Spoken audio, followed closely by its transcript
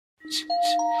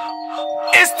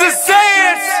It's the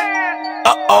Zans!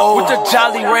 With the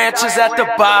Jolly Ranchers at the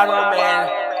bottom, man.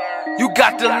 You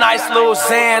got the nice little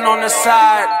Zan on the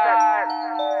side.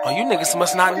 Oh, you niggas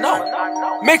must not know.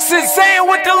 Mixing Zan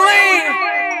with the lean.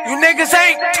 You niggas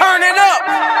ain't turning up.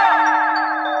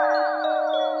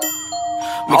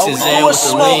 Mixing Zan with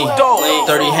the lean.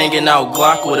 30 hanging out,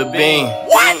 Glock with a beam.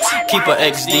 What? Keep a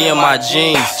XD in my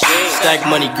jeans. Stack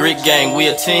money, grit gang, we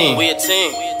a team.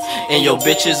 And your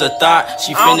bitch is a thought.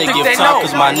 She finna give top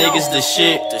cause my niggas the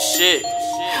shit.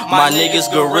 My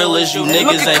niggas gorillas, you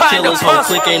niggas ain't killers. Whole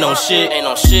clique ain't on shit.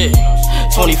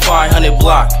 2500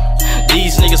 block.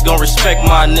 These niggas gon' respect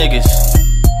my niggas.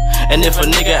 And if a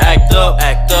nigga act up,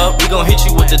 we gon' hit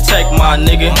you with the tech, my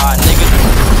nigga.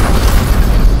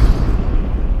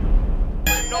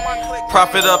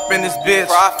 Profit up in this bitch.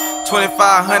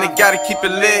 2500, gotta keep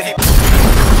it lit.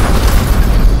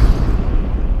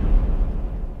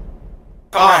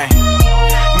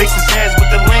 Mixing Zans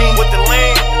with the lean.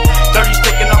 30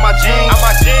 sticking on my jeans.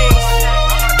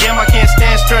 Damn, I can't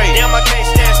stand straight.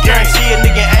 Guarantee a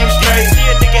nigga aim straight.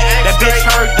 That bitch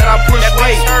heard that I push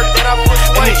weight.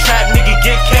 And the trap nigga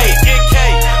get K.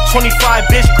 25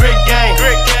 bitch grit gang.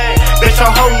 Bitch,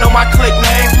 I'm holding on my click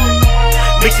name.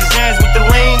 Mixing Zans with the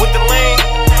lean.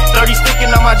 30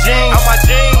 sticking on my jeans.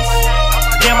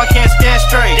 Damn, I can't stand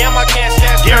straight.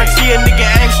 Guarantee a nigga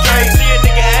aim straight.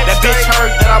 That bitch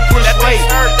heard that I push weight.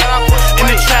 In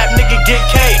the trap, nigga get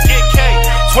K.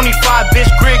 25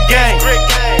 bitch grit gang.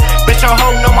 Bitch, I'm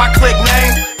holding on my click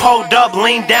name. Pulled up,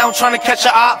 lean down, tryna catch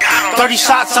a op. 30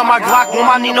 shots on my Glock when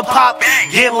my Nina pop.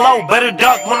 Get low, better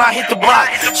duck when I hit the block.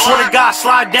 Swear to God,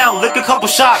 slide down, lick a couple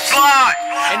shots.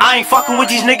 I ain't fucking with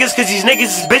these niggas cause these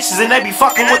niggas is bitches and they be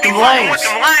fucking with them lanes.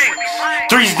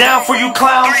 Threes down for you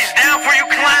clowns.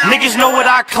 Niggas know what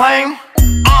I claim.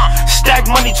 Stack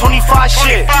money, 25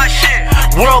 shit.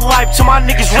 World life to my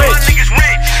niggas rich.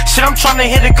 Shit, I'm tryna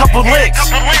hit a couple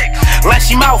licks. Lash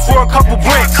him out for a couple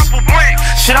bricks.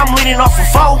 Shit, I'm leaning off a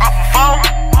foe.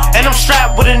 And I'm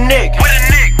strapped with a nick.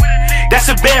 That's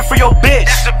a band for your bitch.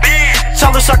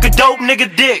 Tell her suck a dope nigga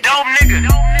dick.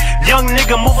 Young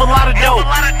nigga move a lot of dope.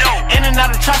 In and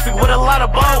out of traffic with a lot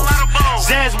of bows.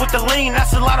 Zans with the lean,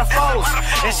 that's a lot of foes.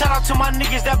 And shout out to my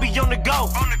niggas that be on the go.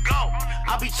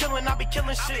 I be chillin', I be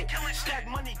killing shit. Stack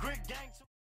money, grit gang.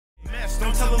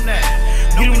 Don't tell them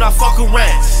that. We do not fuck with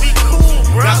rats. We cool,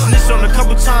 bro. Got snitched on a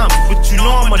couple times, but you know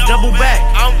I'm a double back.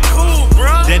 I'm cool,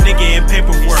 bro. That nigga in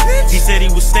paperwork. He said he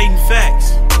was stating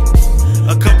facts.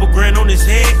 A couple grand on his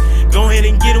head. Go ahead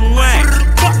and get him whacked.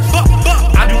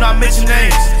 I do not mention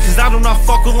names, cause I do not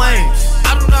fuck with lames.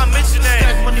 I do not mention names.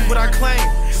 Stack money what I claim.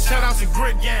 Shout out to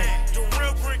Grit Gang.